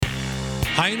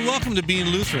Hi, and welcome to Being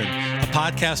Lutheran, a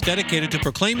podcast dedicated to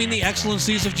proclaiming the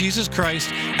excellencies of Jesus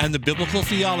Christ and the biblical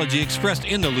theology expressed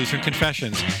in the Lutheran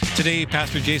Confessions. Today,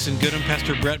 Pastor Jason Goodham,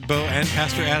 Pastor Brett Bowe, and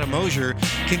Pastor Adam Osier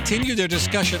continue their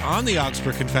discussion on the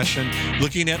Augsburg Confession,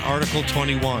 looking at Article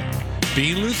 21.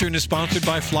 Being Lutheran is sponsored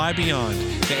by Fly Beyond,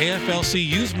 the AFLC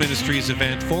Youth Ministries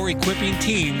event for equipping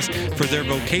teens for their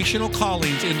vocational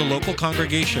callings in the local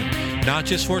congregation, not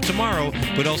just for tomorrow,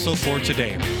 but also for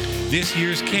today. This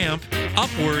year's camp,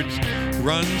 Upwards,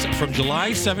 runs from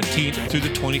July 17th through the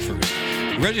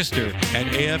 21st. Register at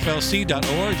aflc.org/youth.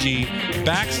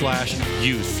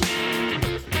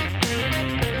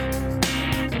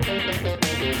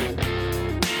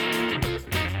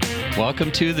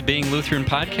 Welcome to the Being Lutheran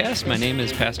podcast. My name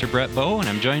is Pastor Brett Bowe, and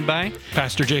I'm joined by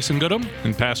Pastor Jason Goodham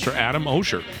and Pastor Adam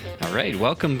Osier. All right,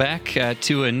 welcome back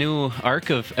to a new arc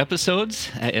of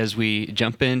episodes as we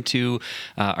jump into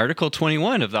Article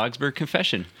 21 of the Augsburg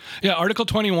Confession. Yeah, Article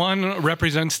 21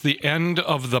 represents the end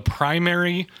of the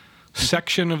primary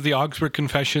section of the Augsburg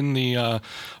Confession. The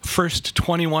first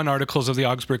 21 articles of the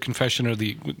Augsburg Confession are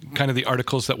the kind of the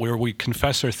articles where we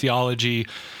confess our theology,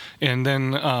 and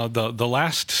then the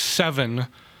last seven,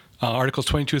 Articles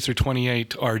 22 through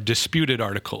 28, are disputed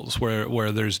articles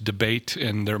where there's debate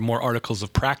and there are more articles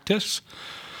of practice.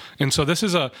 And so this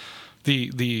is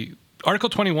the Article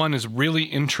 21 is a really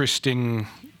interesting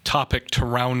topic to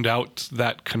round out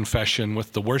that confession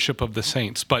with the worship of the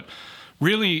saints. But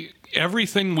really,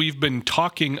 everything we've been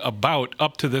talking about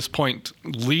up to this point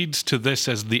leads to this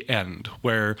as the end,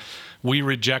 where we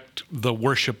reject the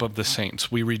worship of the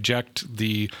saints. We reject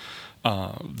the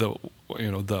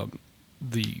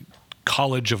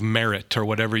College of Merit, or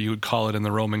whatever you would call it in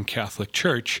the Roman Catholic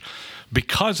Church,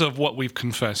 because of what we've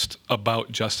confessed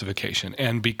about justification,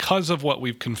 and because of what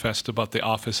we've confessed about the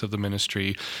office of the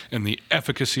ministry and the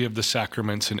efficacy of the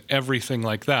sacraments and everything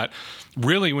like that.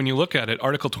 Really, when you look at it,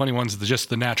 Article 21 is just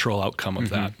the natural outcome of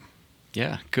that.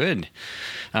 Yeah, good.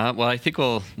 Well, I think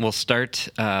we'll start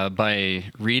by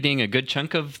reading a good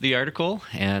chunk of the article,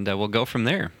 and we'll go from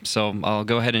there. So I'll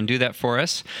go ahead and do that for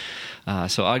us.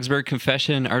 So Augsburg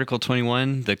Confession, Article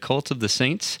 21, the Cult of the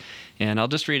Saints. And I'll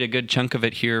just read a good chunk of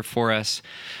it here for us.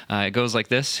 It goes like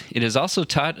this. It is also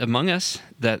taught among us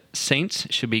that saints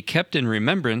should be kept in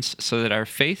remembrance so that our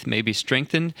faith may be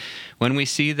strengthened when we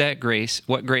see that grace,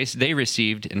 what grace they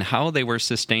received and how they were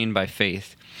sustained by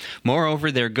faith.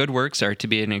 Moreover, their good works are to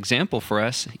be an example for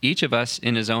us, each of us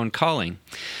in his own calling.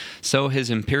 So his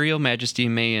imperial majesty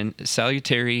may in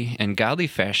salutary and godly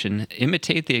fashion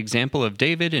imitate the example of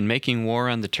David in making war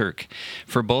on the Turk,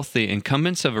 for both the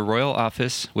incumbents of a royal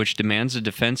office, which demands the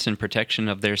defense and protection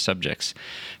of their subjects.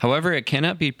 However, it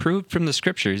cannot be proved from the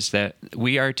Scriptures that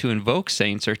we are to invoke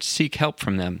saints or to seek help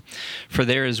from them. For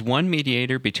there is one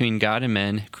mediator between God and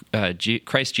men,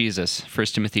 Christ Jesus,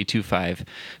 1 Timothy 2:5,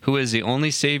 who is the only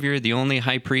Savior, the only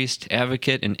high priest,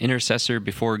 advocate, and intercessor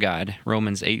before God,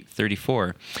 Romans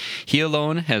 8:34. He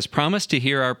alone has promised to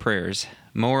hear our prayers.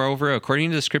 Moreover, according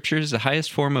to the Scriptures, the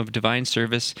highest form of divine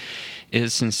service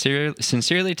is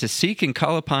sincerely to seek and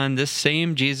call upon this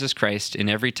same Jesus Christ in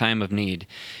every time of need.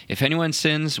 If anyone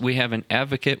sins, we have an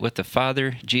advocate with the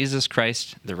Father, Jesus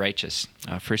Christ, the righteous.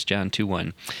 1 John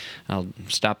 2:1. I'll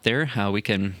stop there. We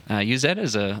can use that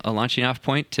as a launching off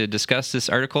point to discuss this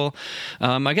article.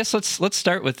 I guess let's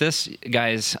start with this,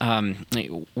 guys.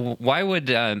 Why would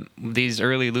these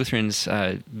early Lutherans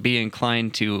be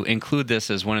inclined to include this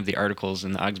as one of the articles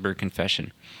in the Augsburg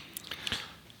Confession?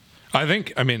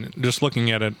 Just looking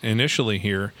at it initially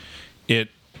here, it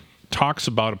talks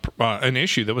about an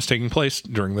issue that was taking place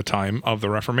during the time of the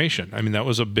Reformation. That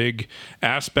was a big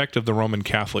aspect of the Roman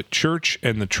Catholic Church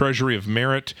and the treasury of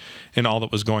merit and all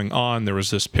that was going on. There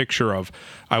was this picture of,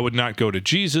 I would not go to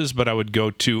Jesus, but I would go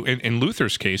to, in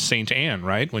Luther's case, St. Anne,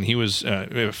 right? When he was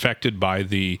affected by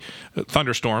the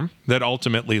thunderstorm that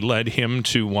ultimately led him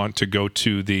to want to go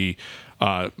to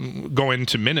go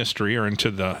into ministry or into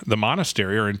the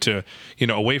monastery or into,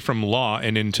 away from law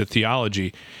and into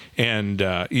theology. And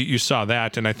you saw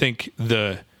that. And I think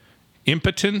the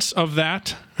impotence of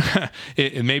that,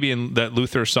 that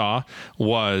Luther saw,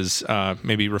 was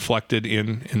maybe reflected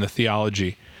in the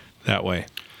theology that way.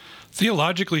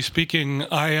 Theologically speaking,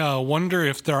 I wonder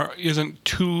if there isn't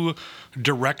two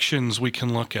directions we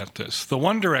can look at this. The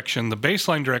one direction, the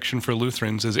baseline direction for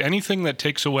Lutherans, is anything that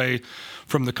takes away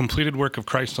from the completed work of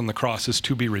Christ on the cross is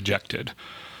to be rejected.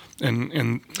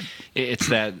 And It's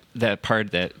that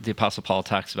part that the Apostle Paul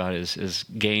talks about is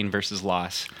gain versus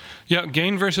loss. yeah,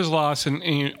 gain versus loss,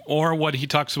 or what he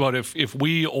talks about if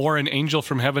we or an angel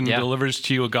from heaven delivers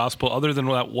to you a gospel other than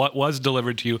what was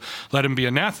delivered to you, let him be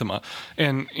anathema.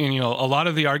 And a lot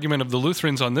of the argument of the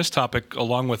Lutherans on this topic,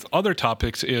 along with other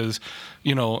topics, is,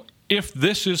 if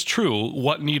this is true,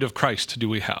 what need of Christ do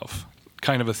we have?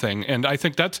 Kind of a thing. And I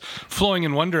think that's flowing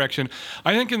in one direction.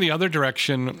 I think in the other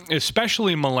direction,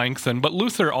 especially Melanchthon, but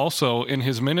Luther also in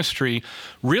his ministry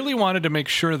really wanted to make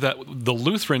sure that the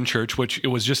Lutheran church, which it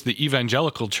was just the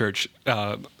evangelical church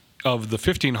of the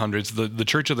 1500s, the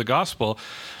Church of the Gospel,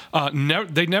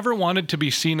 they never wanted to be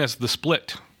seen as the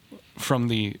split from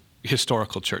the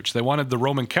historical church. They wanted the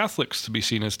Roman Catholics to be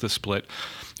seen as the split.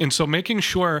 And so making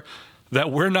sure that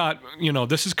we're not,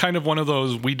 this is kind of one of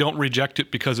those, we don't reject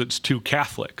it because it's too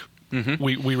Catholic. Mm-hmm.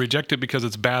 We reject it because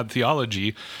it's bad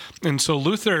theology. And so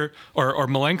Luther, or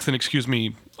Melanchthon,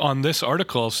 on this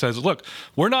article says, look,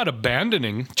 we're not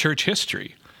abandoning church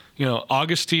history.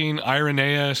 Augustine,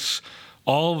 Irenaeus,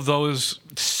 all of those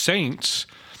saints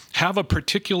have a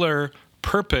particular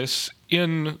purpose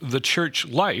in the church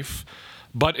life,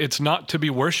 but it's not to be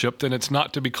worshiped and it's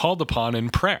not to be called upon in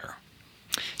prayer.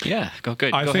 Yeah, go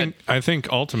ahead. I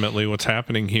think ultimately what's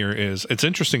happening here is it's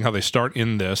interesting how they start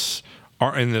in this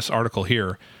article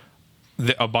here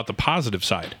about the positive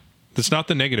side. It's not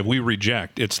the negative we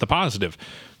reject; it's the positive.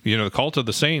 The cult of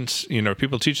the saints.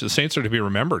 People teach the saints are to be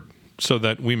remembered, so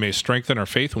that we may strengthen our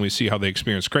faith when we see how they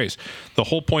experience grace. The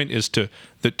whole point is to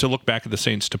look back at the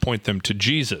saints, to point them to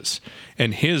Jesus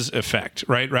and his effect,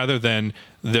 right? Rather than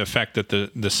the effect that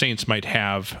the saints might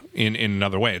have in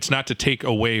another way. It's not to take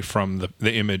away from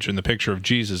the image and the picture of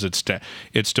Jesus.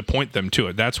 It's to point them to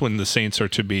it. That's when the saints are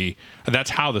to be,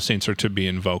 that's how the saints are to be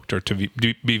invoked or to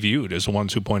be viewed as the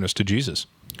ones who point us to Jesus.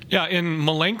 Yeah, in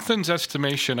Melanchthon's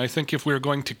estimation, I think if we're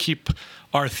going to keep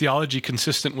our theology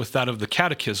consistent with that of the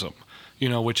Catechism,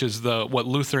 which is what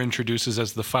Luther introduces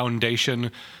as the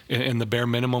foundation and the bare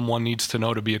minimum one needs to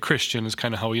know to be a Christian, is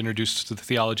kind of how he introduced the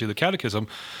theology of the Catechism.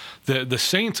 The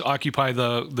saints occupy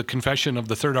the confession of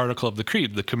the third article of the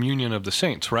Creed, the communion of the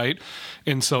saints, right?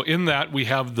 And so in that, we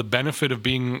have the benefit of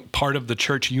being part of the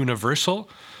church universal,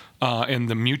 and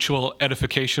the mutual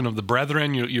edification of the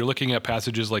brethren. You're looking at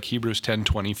passages like Hebrews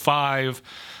 10:25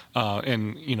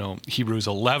 and Hebrews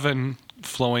 11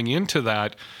 flowing into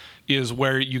that is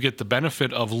where you get the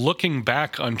benefit of looking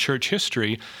back on church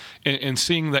history and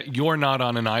seeing that you're not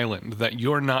on an island, that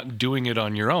you're not doing it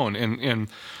on your own. And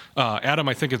Adam,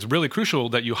 I think it's really crucial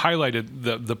that you highlighted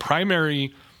the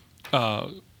primary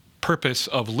purpose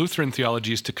of Lutheran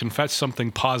theology is to confess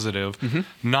something positive, mm-hmm.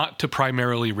 not to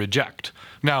primarily reject.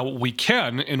 Now, we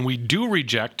can and we do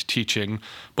reject teaching,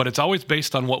 but it's always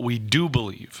based on what we do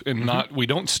believe, and mm-hmm. We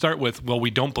don't start with, well, we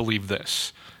don't believe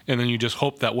this, and then you just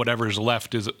hope that whatever's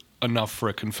left is enough for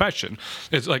a confession.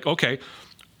 It's like, okay,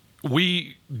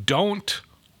 we don't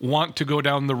want to go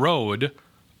down the road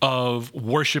of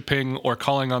worshiping or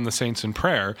calling on the saints in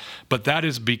prayer, but that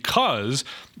is because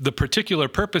the particular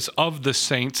purpose of the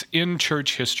saints in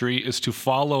church history is to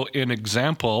follow an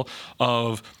example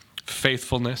of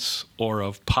faithfulness or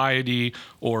of piety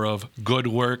or of good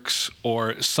works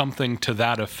or something to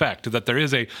that effect, that there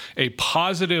is a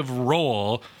positive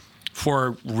role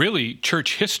for really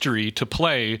church history to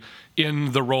play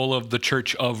in the role of the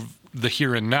church of the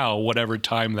here and now, whatever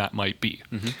time that might be.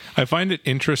 Mm-hmm. I find it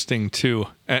interesting too.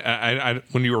 I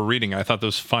when you were reading, I thought that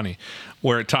was funny,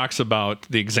 where it talks about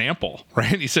the example,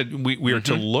 right? He said we are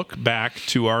to look back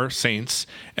to our saints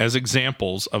as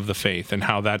examples of the faith and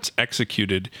how that's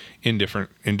executed in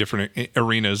different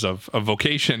arenas of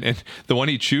vocation. And the one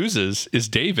he chooses is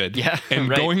David, and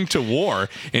right. going to war,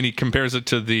 and he compares it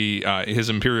to the his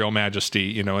imperial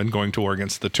majesty, and going to war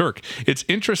against the Turk. It's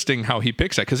interesting how he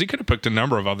picks that, because he could have picked a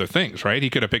number of other things, right? He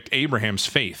could have picked Abraham's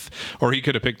faith, or he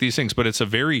could have picked these things, but it's a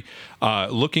very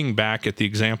looking back at the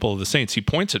example of the saints, he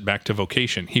points it back to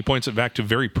vocation. He points it back to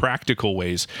very practical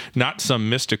ways, not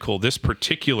some mystical, this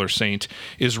particular saint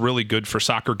is really good for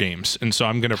soccer games, and so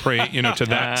I'm going to pray, to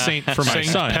that saint for my Saint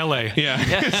son. Pele.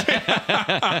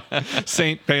 Yeah.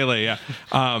 Saint Pele, yeah.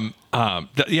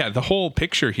 The whole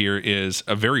picture here is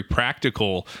a very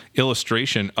practical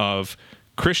illustration of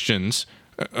Christians,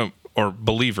 or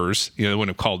believers. They wouldn't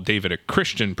have called David a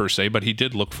Christian per se, but he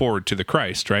did look forward to the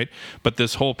Christ, right? But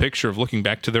this whole picture of looking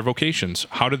back to their vocations,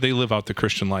 how did they live out the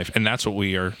Christian life? And that's what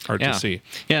we are to see.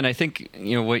 Yeah, and I think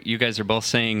what you guys are both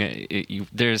saying.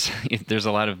 There's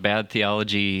a lot of bad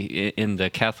theology in the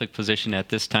Catholic position at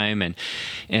this time,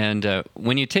 and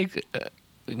when you take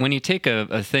when you take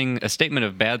a statement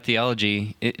of bad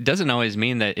theology, it doesn't always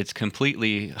mean that it's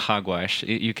completely hogwash.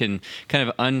 You can kind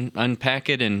of unpack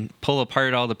it and pull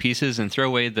apart all the pieces and throw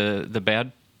away the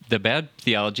bad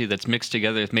theology that's mixed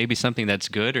together with maybe something that's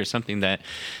good or something that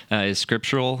is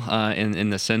scriptural in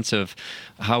the sense of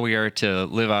how we are to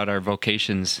live out our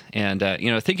vocations. And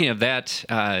thinking of that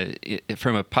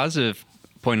from a positive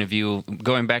point of view,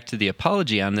 going back to the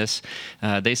apology on this,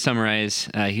 they summarize,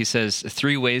 he says,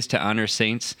 3 ways to honor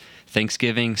saints: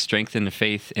 thanksgiving, strength in the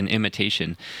faith, and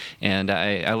imitation. And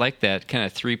I like that kind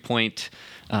of 3-point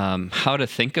how to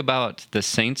think about the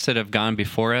saints that have gone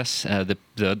before us.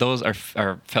 Those are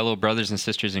our fellow brothers and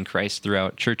sisters in Christ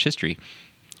throughout church history.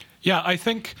 Yeah, I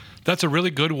think that's a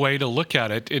really good way to look at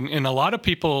it. And a lot of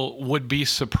people would be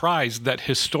surprised that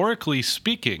historically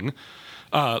speaking,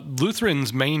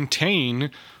 Lutherans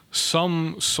maintain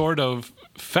some sort of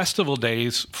festival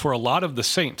days for a lot of the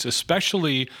saints,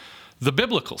 especially the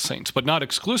biblical saints, but not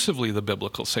exclusively the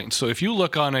biblical saints. So if you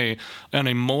look on a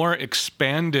more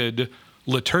expanded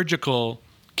liturgical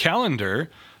calendar,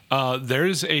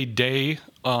 there's a day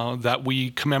that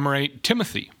we commemorate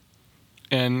Timothy.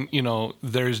 And,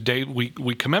 there's day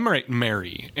we commemorate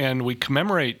Mary, and we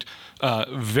commemorate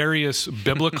various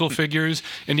biblical figures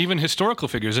and even historical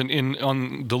figures. And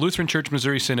on the Lutheran Church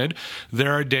Missouri Synod,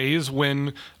 there are days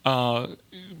when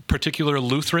particular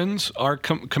Lutherans are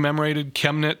commemorated.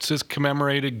 Chemnitz is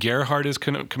commemorated. Gerhard is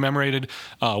commemorated.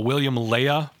 William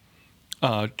Lea,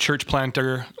 church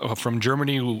planter from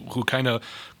Germany who kind of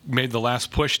made the last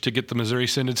push to get the Missouri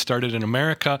Synod started in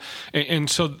America. And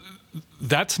so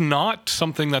that's not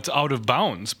something that's out of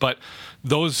bounds, but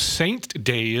those saint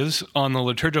days on the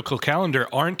liturgical calendar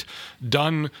aren't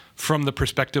done from the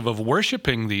perspective of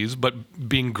worshiping these, but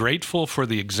being grateful for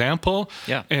the example.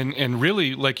 Yeah. And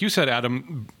really, like you said,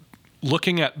 Adam,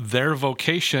 looking at their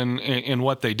vocation and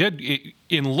what they did,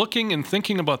 in looking and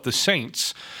thinking about the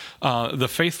saints, the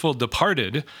faithful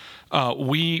departed,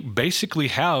 we basically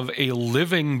have a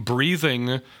living,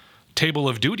 breathing table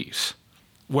of duties,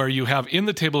 where you have in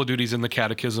the table of duties in the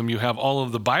catechism, you have all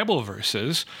of the Bible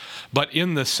verses, but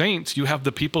in the saints, you have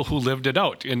the people who lived it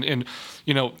out. And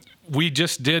we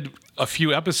just did a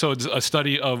few episodes, a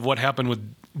study of what happened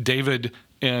with David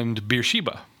and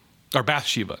Beersheba. Or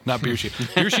Bathsheba, not Beersheba.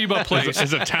 Beersheba place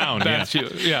is a town.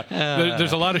 Bathsheba, yeah.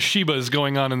 There's a lot of Shebas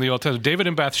going on in the Old Testament. David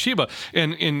and Bathsheba.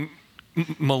 And in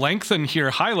Melanchthon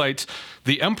here highlights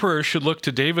the emperor should look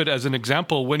to David as an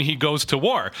example when he goes to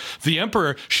war. The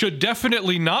emperor should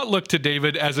definitely not look to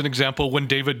David as an example when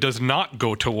David does not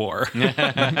go to war.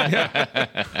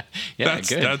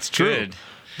 That's true. Good.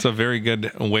 It's a very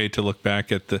good way to look back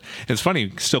at it's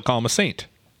funny, still call him a saint.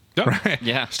 Right?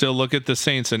 Yeah. Still look at the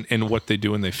saints and what they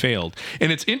do when they failed.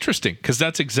 And it's interesting because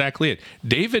that's exactly it.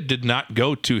 David did not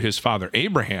go to his father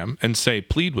Abraham and say,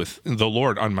 plead with the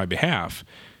Lord on my behalf.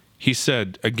 He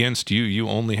said, against you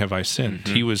only have I sinned.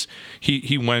 Mm-hmm.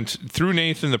 He went through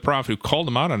Nathan the prophet who called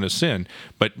him out on his sin,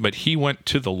 but he went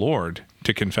to the Lord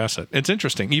to confess it. It's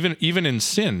interesting. Even in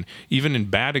sin, even in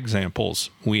bad examples,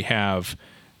 we have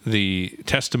the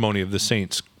testimony of the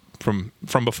saints from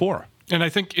before. And I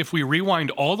think if we rewind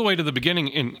all the way to the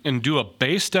beginning and do a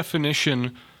base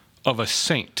definition of a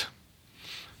saint,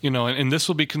 and this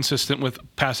will be consistent with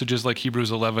passages like Hebrews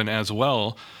 11 as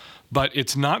well, but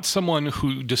it's not someone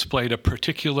who displayed a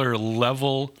particular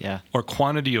level or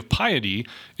quantity of piety.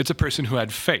 It's a person who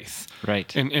had faith.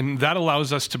 Right. And that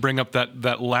allows us to bring up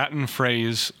that Latin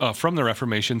phrase from the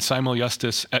Reformation, simul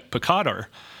justus et peccator,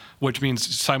 which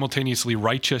means simultaneously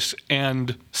righteous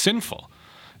and sinful.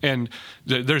 And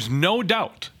there's no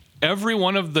doubt every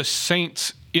one of the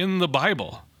saints in the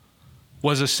Bible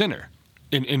was a sinner.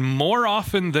 And more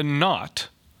often than not,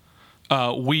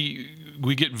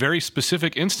 we get very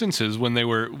specific instances when they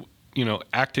were,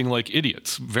 acting like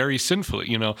idiots, very sinfully.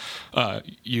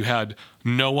 You had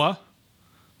Noah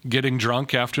getting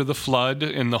drunk after the flood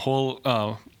and the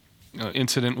whole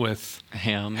incident with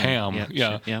Ham.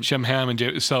 Shem, Ham, and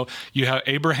Japheth. So you have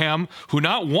Abraham, who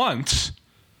not once,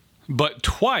 but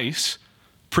twice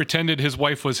pretended his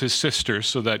wife was his sister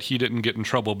so that he didn't get in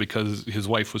trouble because his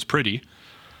wife was pretty.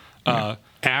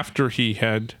 After he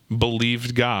had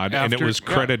believed God, and it was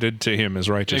credited to him as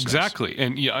righteousness. Exactly.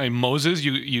 And in Moses,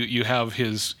 you have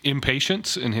his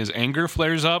impatience and his anger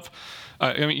flares up.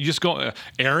 You just go,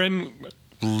 Aaron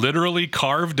literally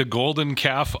carved a golden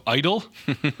calf idol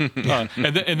and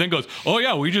then goes, oh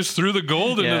yeah, we just threw the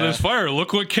gold into this fire.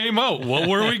 Look what came out. What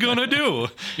were we going to do?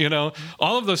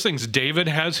 All of those things. David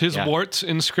has his warts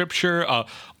in Scripture.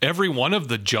 Every one of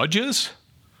the judges,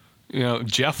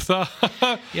 Jephthah.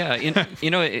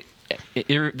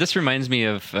 This reminds me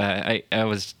of I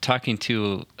was talking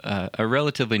to a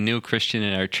relatively new Christian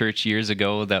in our church years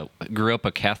ago that grew up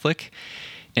a Catholic,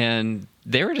 and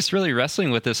they were just really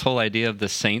wrestling with this whole idea of the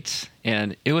saints,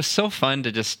 and it was so fun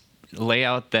to just lay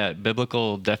out that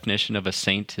biblical definition of a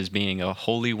saint as being a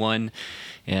holy one,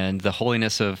 and the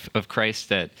holiness of Christ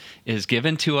that is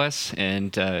given to us,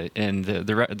 and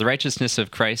the righteousness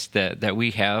of Christ that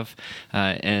we have,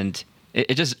 and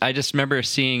I just remember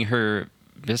seeing her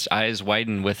just eyes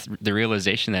widen with the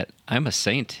realization that I'm a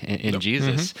saint in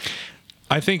Jesus.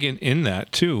 I think in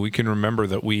that too, we can remember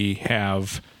that we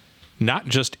have not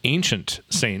just ancient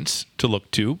saints to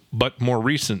look to, but more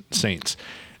recent saints.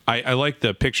 I like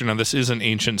the picture. Now, this is an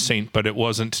ancient saint, but it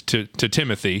wasn't to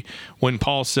Timothy. When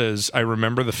Paul says, I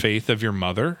remember the faith of your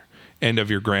mother and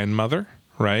of your grandmother,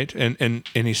 right? And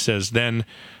he says, then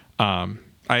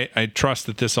I trust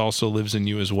that this also lives in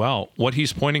you as well. What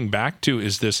he's pointing back to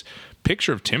is this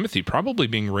picture of Timothy probably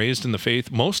being raised in the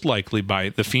faith, most likely by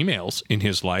the females in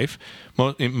his life.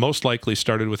 Most likely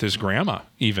started with his grandma,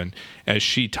 even, as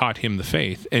she taught him the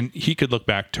faith. And he could look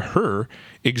back to her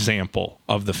example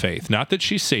of the faith. Not that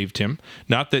she saved him,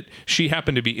 not that she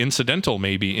happened to be incidental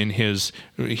maybe in his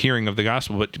hearing of the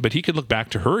gospel, but he could look back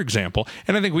to her example.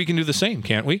 And I think we can do the same,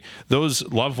 can't we? Those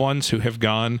loved ones who have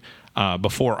gone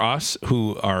before us,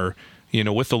 who are,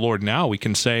 with the Lord now, we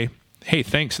can say, hey,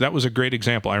 thanks. That was a great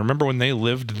example. I remember when they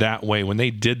lived that way, when they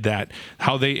did that,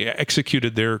 how they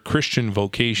executed their Christian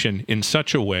vocation in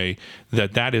such a way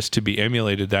that is to be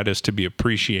emulated, that is to be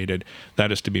appreciated,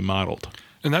 that is to be modeled.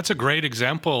 And that's a great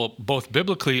example, both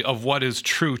biblically, of what is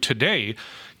true today.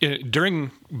 During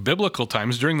biblical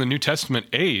times, during the New Testament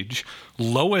age,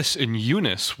 Lois and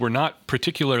Eunice were not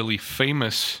particularly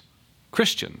famous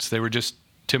Christians. They were just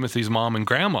Timothy's mom and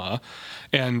grandma,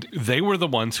 and they were the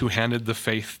ones who handed the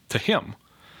faith to him.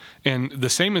 And the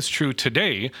same is true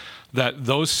today, that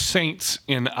those saints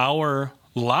in our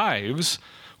lives,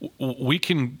 we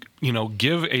can,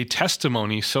 give a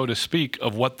testimony, so to speak,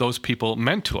 of what those people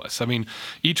meant to us. I mean,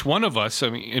 each one of us,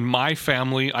 in my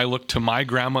family, I look to my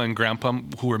grandma and grandpa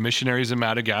who were missionaries in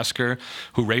Madagascar,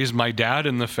 who raised my dad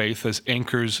in the faith as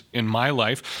anchors in my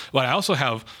life. But I also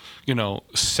have,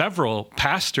 several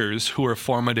pastors who are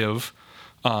formative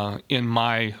in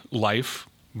my life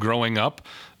growing up.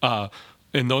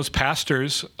 And those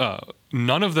pastors,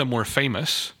 none of them were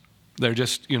famous. They're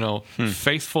just,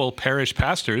 faithful parish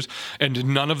pastors,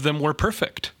 and none of them were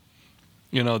perfect.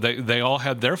 They all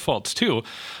had their faults too.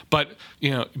 But,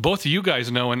 both of you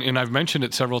guys know, and I've mentioned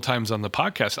it several times on the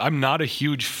podcast, I'm not a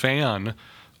huge fan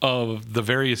of the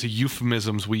various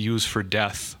euphemisms we use for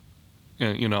death.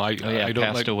 I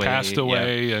don't passed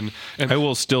away, yeah. and I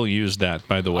will still use that,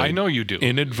 by the way. I know you do.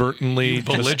 Inadvertently, you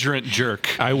belligerent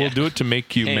jerk. I will do it to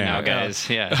make you Hey, mad, now, guys.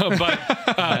 Yeah.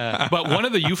 But one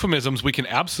of the euphemisms we can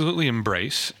absolutely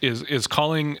embrace is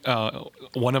calling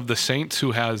one of the saints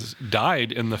who has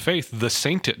died in the faith the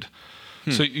sainted.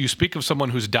 So you speak of someone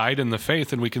who's died in the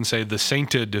faith, and we can say the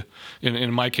sainted.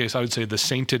 In my case, I would say the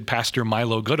sainted Pastor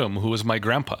Milo Goodham, who was my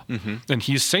grandpa, and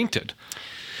he's sainted.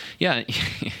 Yeah,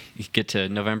 you get to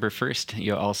November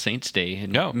 1st, All Saints Day,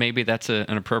 and maybe that's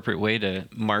an appropriate way to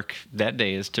mark that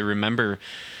day, is to remember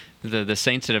the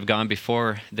saints that have gone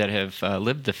before, that have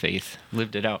lived the faith,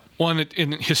 lived it out. Well,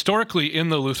 and historically in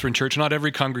the Lutheran Church, not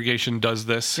every congregation does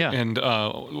this, and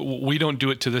we don't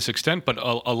do it to this extent, but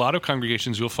a lot of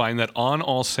congregations, you'll find that on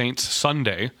All Saints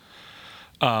Sunday,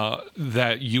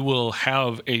 that you will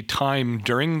have a time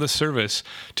during the service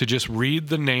to just read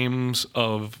the names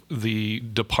of the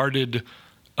departed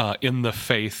in the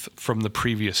faith from the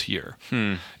previous year.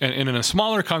 And in a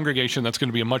smaller congregation, that's going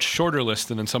to be a much shorter list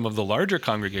than in some of the larger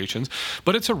congregations,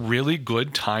 but it's a really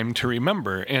good time to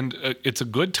remember. And it's a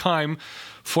good time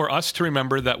for us to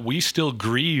remember that we still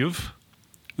grieve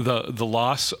the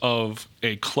loss of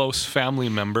a close family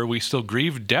member. We still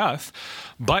grieve death,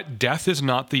 but death is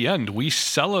not the end. We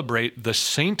celebrate the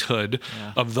sainthood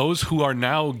of those who are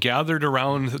now gathered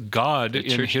around God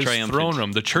in his throne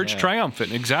room. The church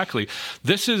triumphant, exactly.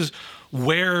 This is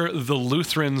where the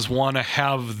Lutherans want to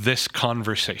have this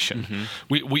conversation.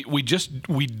 We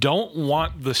don't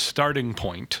want the starting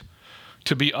point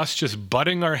to be us just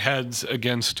butting our heads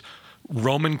against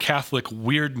Roman Catholic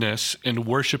weirdness and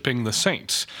worshiping the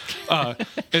saints.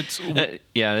 It's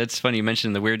funny you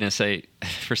mentioned the weirdness.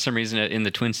 For some reason, in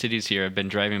the Twin Cities here, I've been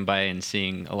driving by and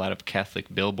seeing a lot of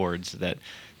Catholic billboards that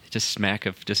just smack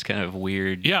of just kind of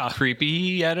weird, Yeah.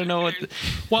 creepy. I don't know what.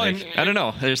 Well, Like, and- I don't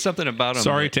know. There's something about them.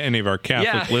 Sorry to any of our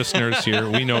Catholic Yeah. listeners here.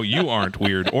 We know you aren't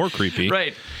weird or creepy.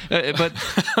 Right,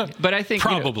 but I think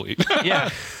Probably. yeah.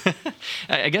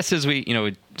 I guess as we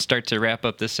start to wrap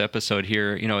up this episode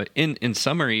here, in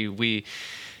summary,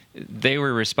 they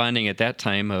were responding at that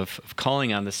time of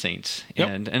calling on the saints,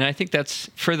 Yep. and I think that's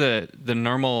for the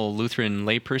normal Lutheran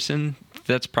layperson.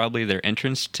 That's probably their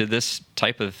entrance to this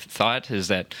type of thought is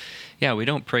that, yeah, we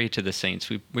don't pray to the saints.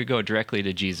 We go directly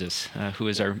to Jesus, who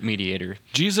is our mediator.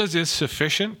 Jesus is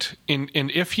sufficient, and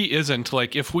if he isn't,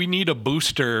 like if we need a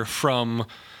booster from,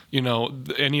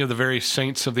 any of the various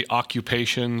saints of the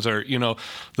occupations, or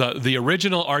the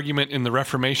original argument in the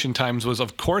Reformation times was,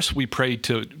 of course, we pray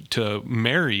to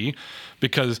Mary,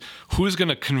 because who's going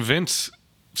to convince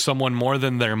someone more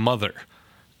than their mother?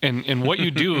 And what you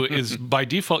do is, by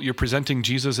default, you're presenting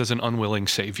Jesus as an unwilling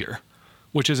savior,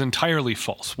 which is entirely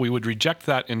false. We would reject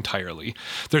that entirely.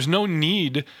 There's no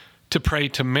need to pray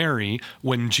to Mary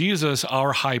when Jesus,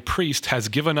 our high priest, has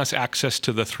given us access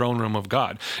to the throne room of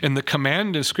God. And the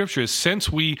command in Scripture is, since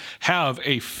we have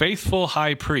a faithful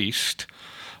high priest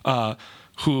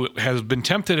who has been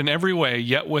tempted in every way,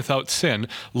 yet without sin,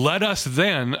 let us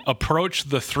then approach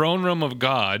the throne room of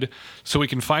God so we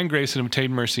can find grace and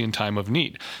obtain mercy in time of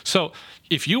need. So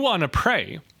if you want to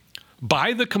pray,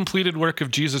 by the completed work of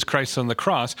Jesus Christ on the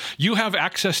cross, you have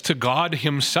access to God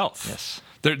himself. Yes.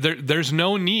 There's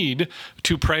no need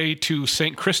to pray to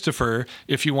St. Christopher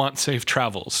if you want safe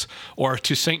travels, or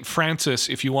to St. Francis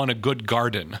if you want a good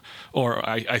garden. Or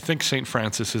I think St.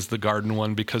 Francis is the garden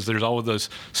one, because there's all of those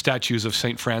statues of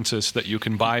St. Francis that you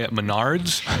can buy at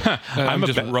Menards. I'm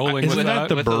just rolling with isn't that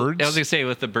the With birds? I was going to say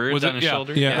with the birds Was on it? his Yeah.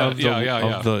 shoulder. Yeah, of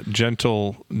Yeah. the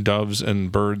gentle doves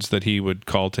and birds that he would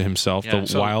call to himself. Yeah. The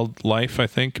So- wildlife, I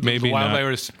think, maybe The not.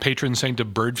 wildlife is patron saint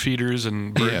of bird feeders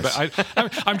and bird. Yes.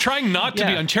 But I'm trying not to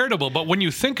be Yeah. uncharitable, but when you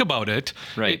think about it,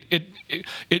 Right.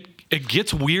 it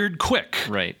gets weird quick.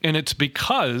 Right. And it's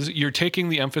because you're taking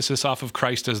the emphasis off of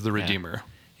Christ as the Redeemer.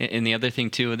 And the other thing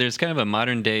too, there's kind of a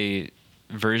modern day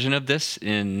version of this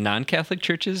in non-Catholic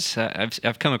churches.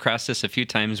 I've come across this a few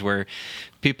times where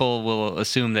people will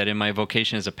assume that in my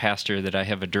vocation as a pastor that I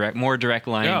have a more direct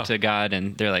line to God,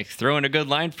 and they're like, throw in a good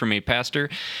line for me, Pastor.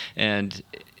 And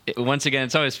once again,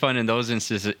 it's always fun in those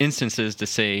instances to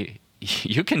say,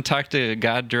 you can talk to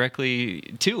God directly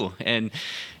too, and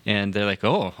they're like,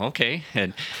 oh, okay.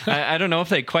 And I don't know if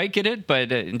they quite get it, but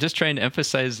just trying to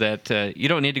emphasize that you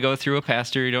don't need to go through a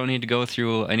pastor, you don't need to go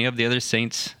through any of the other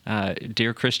saints.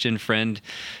 Dear Christian friend,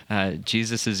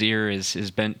 Jesus's ear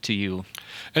is bent to you.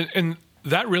 And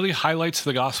that really highlights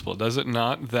the gospel, does it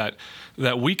not?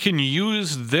 That we can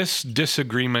use this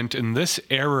disagreement and this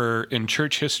error in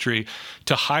church history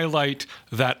to highlight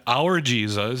that our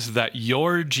Jesus, that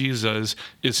your Jesus,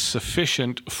 is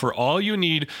sufficient for all you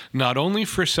need, not only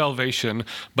for salvation,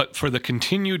 but for the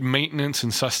continued maintenance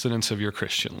and sustenance of your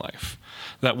Christian life.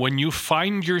 That when you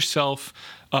find yourself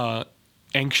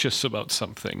anxious about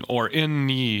something, or in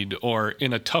need, or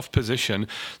in a tough position,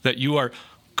 that you are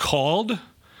called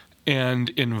and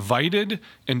invited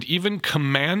and even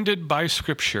commanded by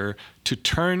Scripture to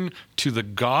turn to the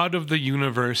God of the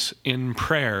universe in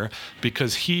prayer,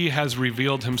 because he has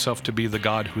revealed himself to be the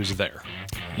God who's there.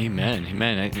 Amen.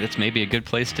 Amen. That's maybe a good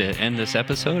place to end this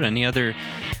episode. Any other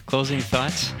closing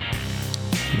thoughts?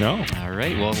 No. All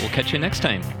right. Well, we'll catch you next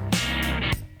time.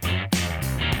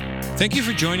 Thank you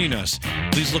for joining us.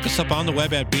 Please look us up on the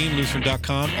web at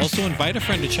beinglutheran.com. Also, invite a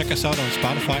friend to check us out on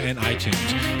Spotify and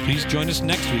iTunes. Please join us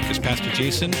next week as Pastor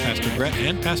Jason, Pastor Brett,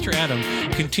 and Pastor Adam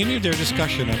continue their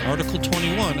discussion on Article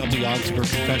 21 of the Augsburg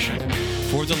Confession.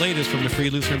 For the latest from the Free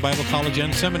Lutheran Bible College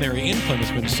and Seminary in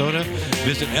Plymouth, Minnesota,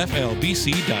 visit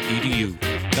flbc.edu.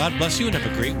 God bless you and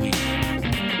have a great week.